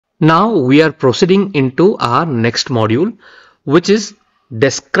Now we are proceeding into our next module, which is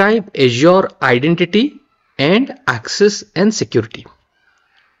describe Azure identity and access and security.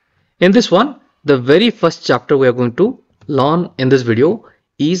 In this one, the very first chapter we are going to learn in this video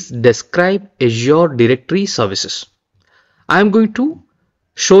is describe Azure Directory Services. I am going to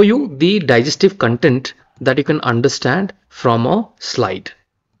show you the digestive content that you can understand from a slide.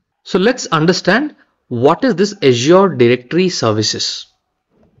 So let's understand what is this Azure Directory Services.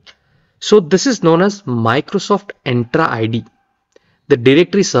 So this is known as Microsoft Entra ID. The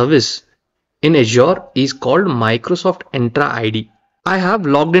directory service in Azure is called Microsoft Entra ID. I have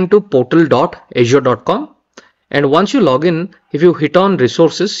logged into portal.azure.com, and once you log in, if you hit on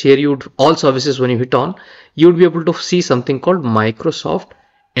resources here, all services, when you hit on, you would be able to see something called Microsoft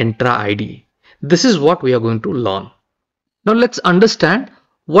Entra ID. This is what we are going to learn. Now let's understand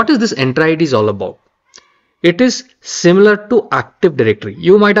what is this Entra ID is all about. It is similar to Active Directory.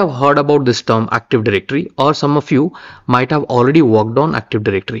 You might have heard about this term Active Directory, or some of you might have already worked on Active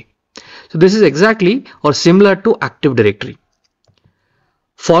Directory. So this is exactly or similar to Active Directory,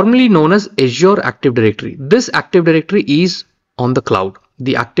 formerly known as Azure Active Directory. This Active Directory is on the cloud.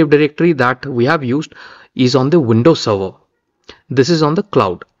 The Active Directory that we have used is on the Windows Server. This is on the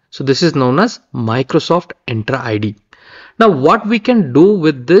cloud. So this is known as Microsoft Entra ID. Now what we can do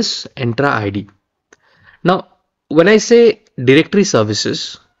with this Entra ID? Now, when I say directory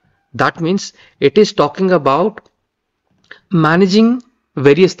services, that means it is talking about managing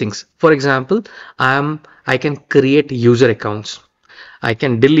various things. For example, I can create user accounts. I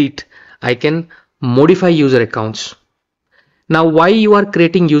can delete, I can modify user accounts. Now, why you are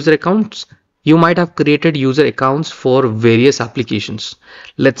creating user accounts? You might have created user accounts for various applications.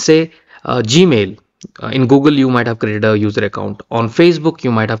 Let's say Gmail. In Google, you might have created a user account. On Facebook,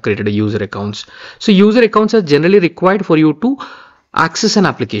 you might have created a user accounts. So user accounts are generally required for you to access an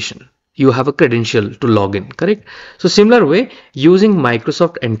application. You have a credential to log in, correct? So similar way, using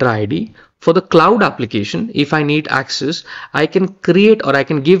Microsoft Entra ID for the cloud application, if I need access, I can create or I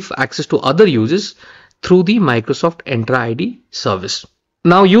can give access to other users through the Microsoft Entra ID service.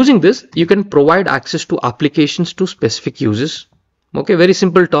 Now using this, you can provide access to applications to specific users. Okay, very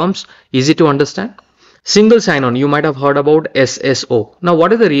simple terms, easy to understand. Single sign-on, you might have heard about SSO. Now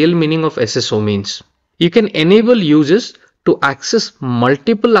what is the real meaning of SSO means? You can enable users to access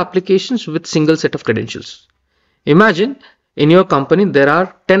multiple applications with single set of credentials. Imagine in your company there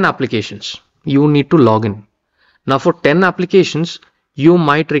are 10 applications. You need to log in. Now for 10 applications, you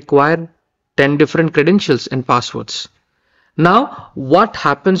might require 10 different credentials and passwords. Now what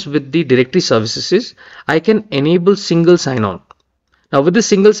happens with the directory services is I can enable single sign-on. Now with the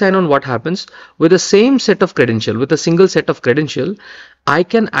single sign-on, what happens? With the same set of credential, with a single set of credential, I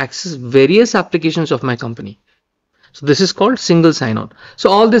can access various applications of my company. So this is called single sign-on. So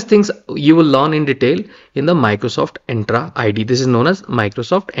all these things you will learn in detail in the Microsoft Entra ID. This is known as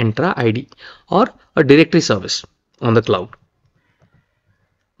Microsoft Entra ID or a directory service on the cloud.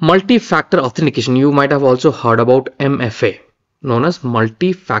 Multi-factor authentication. You might have also heard about MFA, known as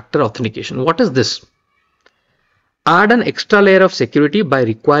multi-factor authentication. What is this? Add an extra layer of security by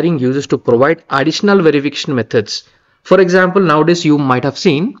requiring users to provide additional verification methods. For example, nowadays you might have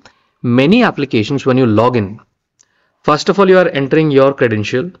seen many applications when you log in. First of all, you are entering your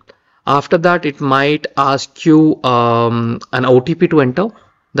credential. After that, it might ask you an OTP to enter.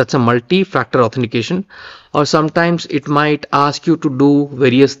 That's a multi-factor authentication. Or sometimes it might ask you to do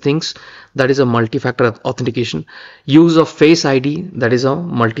various things. That is a multi-factor authentication. Use of Face ID, that is a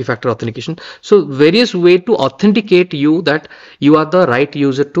multi-factor authentication. So various ways to authenticate you that you are the right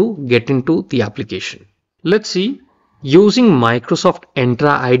user to get into the application. Let's see, using Microsoft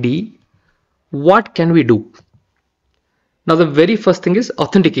Entra ID, what can we do? Now the very first thing is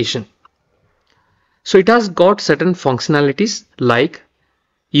authentication. So it has got certain functionalities like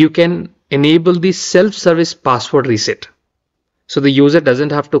you can enable the self-service password reset. So the user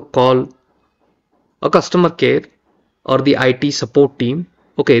doesn't have to call a customer care or the IT support team.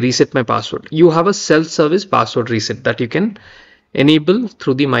 Okay, reset my password. You have a self-service password reset that you can enable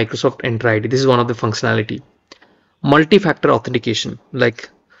through the Microsoft Entra ID. This is one of the functionality. Multi-factor authentication, like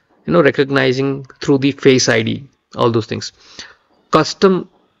recognizing through the Face ID, all those things. Custom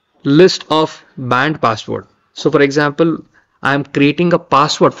list of banned password. So for example, I am creating a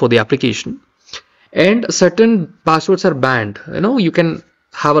password for the application and certain passwords are banned. You can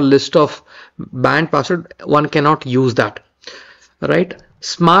have a list of banned password. One cannot use that, right?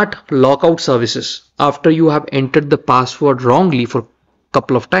 Smart lockout services. After you have entered the password wrongly for a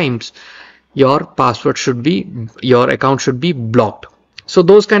couple of times, your password should be, your account should be blocked. So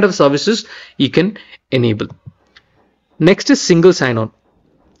those kind of services you can enable. Next is single sign-on.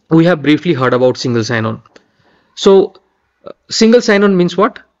 we have briefly heard about single sign-on. So single sign-on means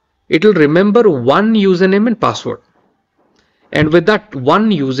what? It will remember one username and password. And with that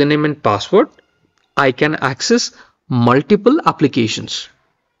one username and password, I can access multiple applications.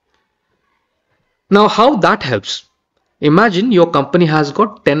 Now, how that helps? Imagine your company has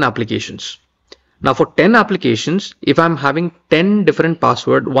got 10 applications. Now, for 10 applications, if I'm having 10 different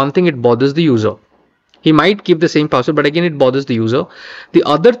passwords, one thing, it bothers the user. He might keep the same password, but again, it bothers the user. The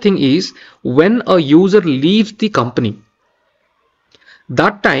other thing is, when a user leaves the company,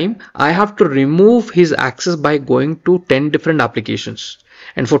 that time I have to remove his access by going to 10 different applications.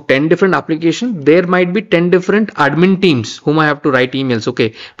 And for 10 different applications, there might be 10 different admin teams whom I have to write emails.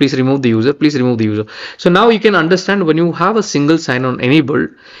 Okay, please remove the user, please remove the user. So now you can understand, when you have a single sign-on enabled,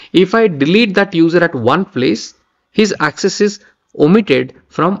 if I delete that user at one place, his access is omitted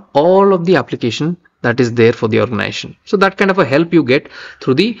from all of the application that is there for the organization. So that kind of a help you get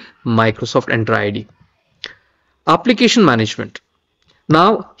through the Microsoft Entra ID. Application management.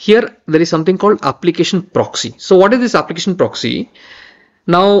 Now here there is something called application proxy. So what is this application proxy?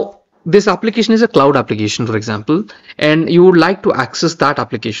 Now this application is a cloud application, for example, and you would like to access that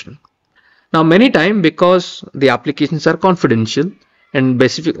application. Now many times, because the applications are confidential and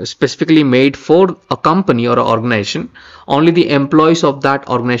specifically made for a company or an organization, only the employees of that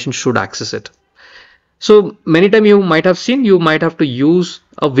organization should access it. So many times you might have seen, you might have to use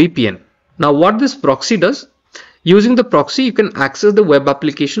a VPN. Now what this proxy does, using the proxy, you can access the web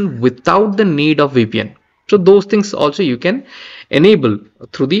application without the need of VPN. So those things also you can enable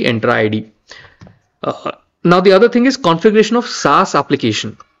through the Entra ID. Now the other thing is configuration of SaaS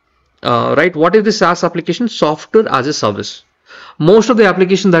application. Right? What is the SaaS application? Software as a service. Most of the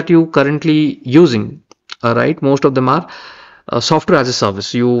applications that you currently using, right? Most of them are software as a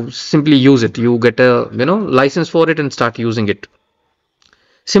service. You simply use it. You get a license for it and start using it.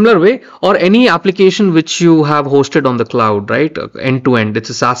 Similar way, or any application which you have hosted on the cloud, right? End to end, it's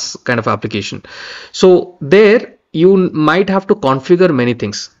a SaaS kind of application. So there you might have to configure many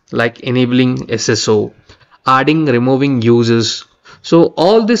things like enabling SSO, adding, removing users. So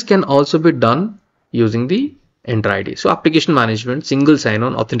all this can also be done using the Entra ID. So application management, single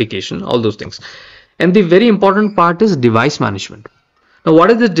sign-on, authentication, all those things. And the very important part is device management. Now what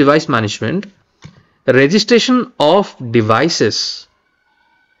is this device management? Registration of devices.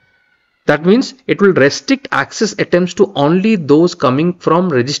 That means it will restrict access attempts to only those coming from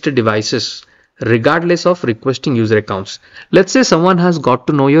registered devices, regardless of requesting user accounts. Let's say someone has got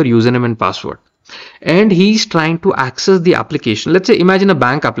to know your username and password, and he's trying to access the application. Let's say, imagine a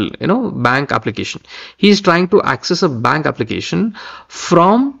bank application. He's trying to access a bank application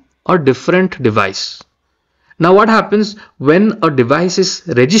from a different device. Now what happens when a device is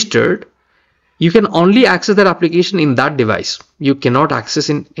registered? You can only access that application in that device. You cannot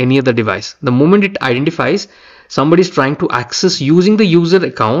access in any other device. The moment it identifies somebody is trying to access using the user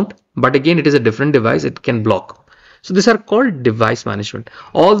account, but again it is a different device, it can block. So these are called device management.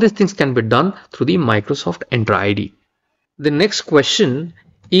 All these things can be done through the Microsoft Entra ID. The next question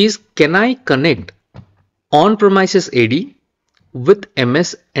is, can I connect on-premises AD with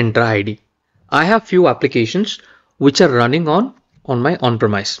MS Entra ID? I have few applications which are running on my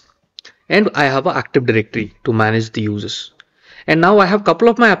on-premise. And I have an Active Directory to manage the users. And now I have a couple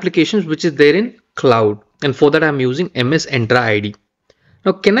of my applications which is there in cloud, and for that I'm using MS Entra ID.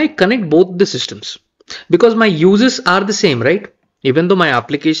 Now can I connect both the systems? Because my users are the same, right? Even though my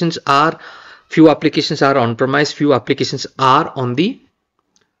applications are, few applications are on-premise, few applications are on the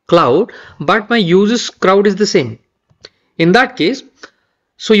cloud, but my users crowd is the same. In that case,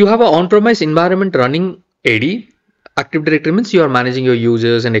 so you have an on-premise environment running AD. Active Directory means you are managing your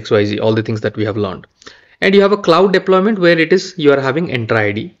users and XYZ, all the things that we have learned. And you have a cloud deployment where it is you are having Entra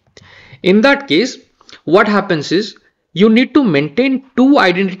ID. In that case, what happens is you need to maintain two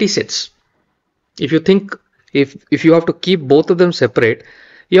identity sets. If you think, if you have to keep both of them separate,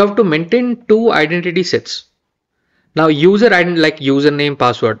 you have to maintain two identity sets. Now user identity, like username,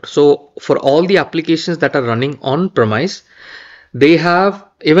 password. So for all the applications that are running on premise, they have,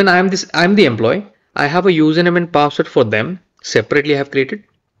 even I'm the employee, I have a username and password for them separately I have created.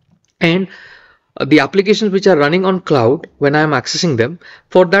 And the applications which are running on cloud, when I am accessing them,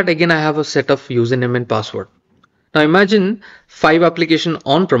 for that again I have a set of username and password. Now imagine 5 application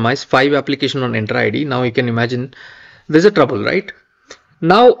on premise, 5 application on Entra ID. Now you can imagine there's a trouble, right?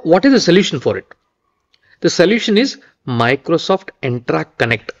 Now what is the solution for it? The solution is Microsoft Entra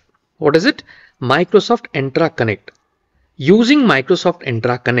Connect. What is it? Microsoft Entra Connect. Using Microsoft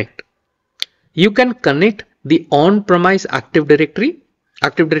Entra Connect, you can connect the on-premise Active Directory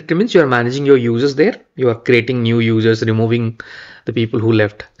Active Directory means you are managing your users there. You are creating new users, removing the people who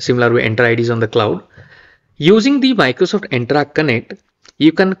left. Similar way, Entra IDs on the cloud. Using the Microsoft Entra Connect,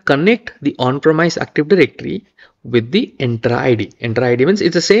 you can connect the on-premise Active Directory with the Entra ID. Entra ID means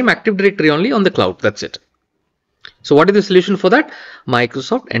it's the same Active Directory only on the cloud. That's it. So what is the solution for that?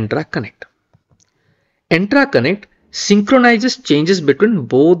 Microsoft Entra Connect. Entra Connect synchronizes changes between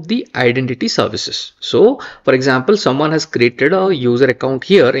both the identity services. So for example, someone has created a user account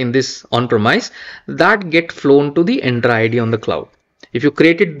here in this on-premise, that get flown to the Entra ID on the cloud. If you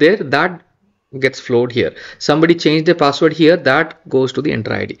create it there, that gets flowed here. Somebody changed the password here, that goes to the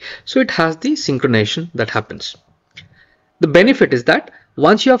Entra ID. So it has the synchronization that happens. The benefit is that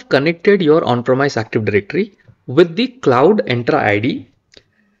once you have connected your on-premise Active Directory with the cloud Entra ID,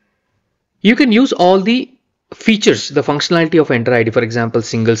 you can use all the features, the functionality of Entra ID, for example,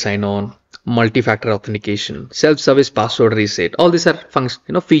 single sign-on, multi-factor authentication, self-service password reset. All these are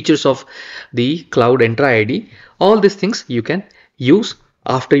features of the cloud Entra ID. All these things you can use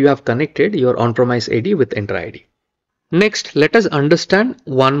after you have connected your on-premise ID with Entra ID. Next, let us understand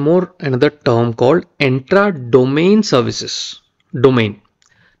another term called Entra Domain Services. Domain.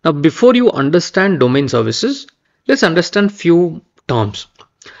 Now, before you understand domain services, let's understand few terms.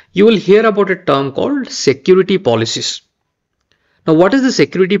 You will hear about a term called security policies. Now, what does the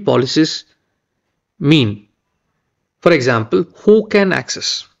security policies mean? For example, who can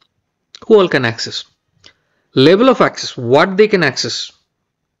access? Who all can access? Level of access, what they can access,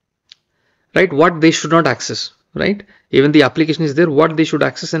 right? What they should not access, right? Even the application is there, what they should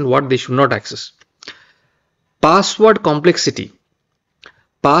access and what they should not access. Password complexity,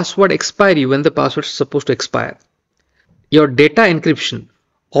 password expiry, when the password is supposed to expire. Your data encryption,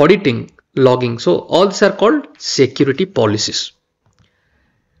 auditing, logging. So all these are called security policies.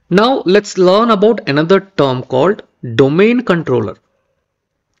 Now let's learn about another term called domain controller.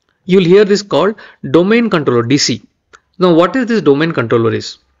 You'll hear this called domain controller, DC. Now what is this domain controller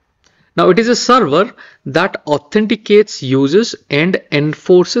is? Now it is a server that authenticates users and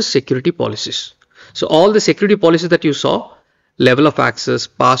enforces security policies. So all the security policies that you saw, level of access,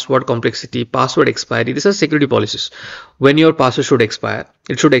 password complexity, password expiry, these are security policies. When your password should expire,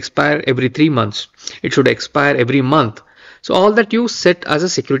 it should expire every 3 months, it should expire every month. So all that you set as a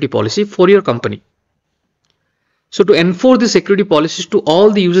security policy for your company. So to enforce the security policies to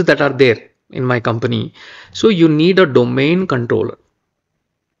all the users that are there in my company, so you need a domain controller.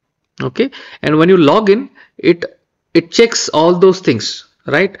 Okay, and when you log in, it checks all those things,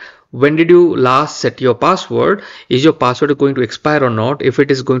 right? When did you last set your password? Is your password going to expire or not? If it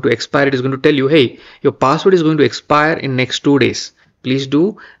is going to expire, it is going to tell you, hey, your password is going to expire in next 2 days. Please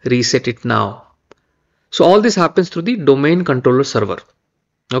do reset it now. So all this happens through the domain controller server,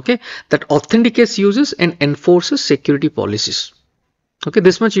 okay, that authenticates users and enforces security policies. Okay,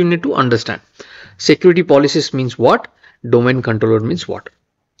 this much you need to understand. Security policies means what? Domain controller means what?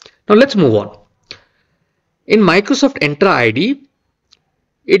 Now let's move on. In Microsoft Entra ID,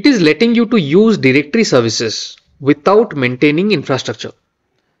 it is letting you to use directory services without maintaining infrastructure.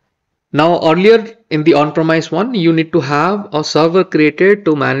 Now earlier in the on-premise one, you need to have a server created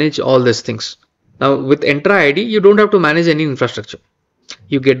to manage all these things. Now with Entra ID, you don't have to manage any infrastructure.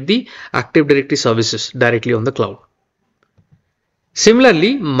 You get the Active Directory services directly on the cloud.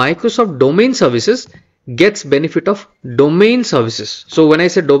 Similarly, Microsoft Domain Services gets benefit of domain services. So when I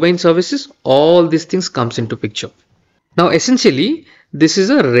say domain services, all these things comes into picture. Now essentially, this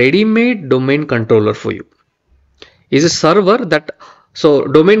is a ready-made domain controller for you. It's a server that, so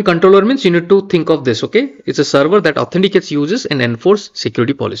domain controller means you need to think of this, okay? It's a server that authenticates users and enforces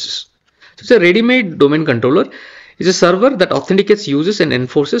security policies. So it's a ready-made domain controller. It's a server that authenticates users and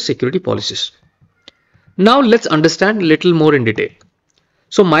enforces security policies. Now let's understand a little more in detail.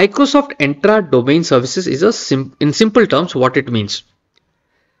 So Microsoft Entra Domain Services is in simple terms what it means.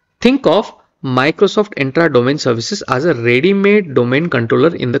 Think of Microsoft Entra Domain Services as a ready-made domain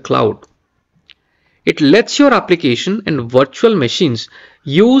controller in the cloud. It lets your application and virtual machines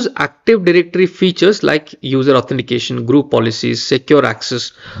use Active Directory features like user authentication, group policies, secure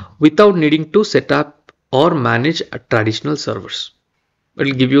access without needing to set up or manage traditional servers. It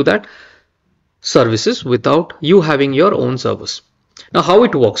will give you that services without you having your own servers. Now how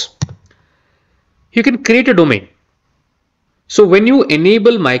it works? You can create a domain. So when you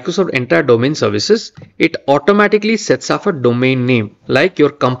enable Microsoft Entra Domain Services, it automatically sets up a domain name like your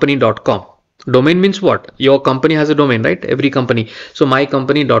company.com. Domain means what? Your company has a domain, right? Every company. So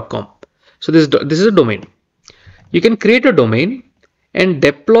mycompany.com. So this is a domain. You can create a domain and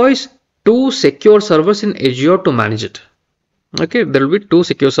deploys 2 secure servers in Azure to manage it. Okay, there will be two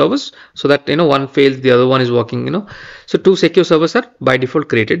secure servers, so that one fails, the other one is working. So two secure servers are by default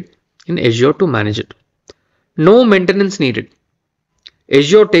created in Azure to manage it. No maintenance needed.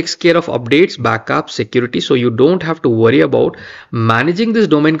 Azure takes care of updates, backups, security, so you don't have to worry about managing these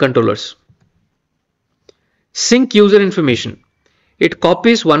domain controllers. Sync user information. It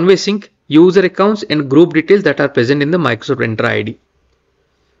copies one-way sync user accounts and group details that are present in the Microsoft Entra ID.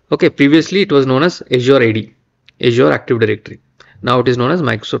 Okay, previously it was known as Azure ID, Azure Active Directory. Now it is known as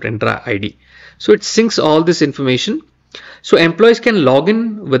Microsoft Entra ID. So it syncs all this information. So employees can log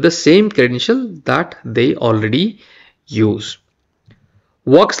in with the same credential that they already use.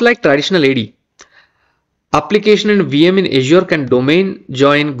 Works like traditional AD. Application and VM in Azure can domain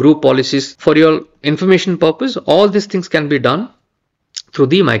join group policies for your information purpose. All these things can be done through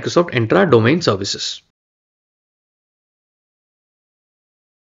the Microsoft Entra Domain Services.